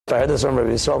I heard this from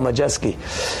Rabbi Yisrael Majeski.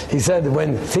 He said,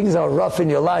 when things are rough in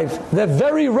your life, the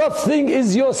very rough thing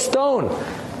is your stone.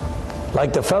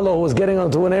 Like the fellow who was getting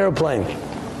onto an airplane,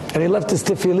 and he left his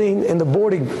tefillin in the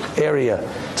boarding area.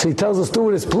 So he tells the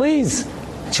stewardess, please.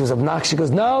 She was obnoxious. She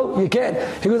goes, no, you can't.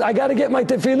 He goes, I got to get my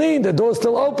tefillin. The door's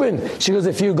still open. She goes,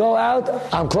 if you go out,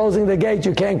 I'm closing the gate.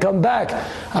 You can't come back.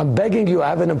 I'm begging you. I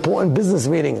have an important business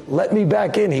meeting. Let me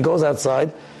back in. He goes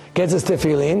outside, gets his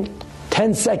tefillin.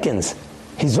 10 seconds.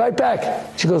 He's right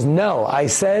back. She goes, no. I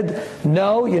said,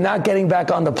 no, you're not getting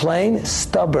back on the plane.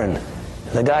 Stubborn.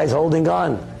 The guy's holding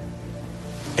on.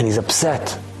 And he's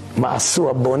upset.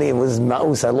 Ma'asu abonim was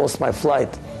ma'us. I lost my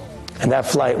flight. And that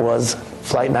flight was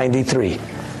Flight 93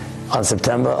 on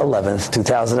September 11th,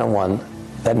 2001.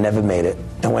 That never made it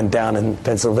and went down in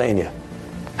Pennsylvania.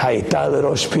 He's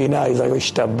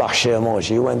like,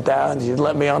 you went down, you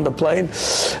let me on the plane.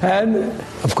 And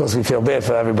of course we feel bad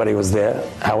for everybody who was there.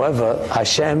 However,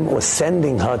 Hashem was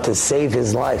sending her to save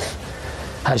his life.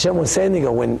 Hashem was sending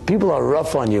her. When people are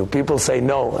rough on you, people say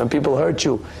no, and people hurt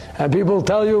you, and people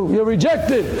tell you, you're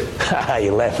rejected.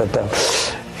 You laugh at them,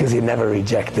 because you're never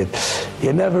rejected.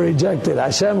 You're never rejected.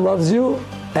 Hashem loves you,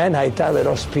 and Hayta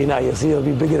L'Rosh Pina. You'll see he'll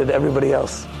be bigger than everybody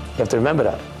else. You have to remember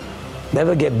that.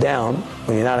 Never get down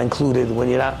when you're not included, when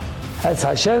you're not. That's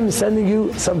Hashem sending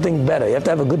you something better. You have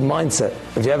to have a good mindset.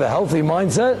 If you have a healthy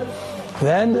mindset,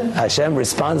 then Hashem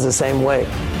responds the same way.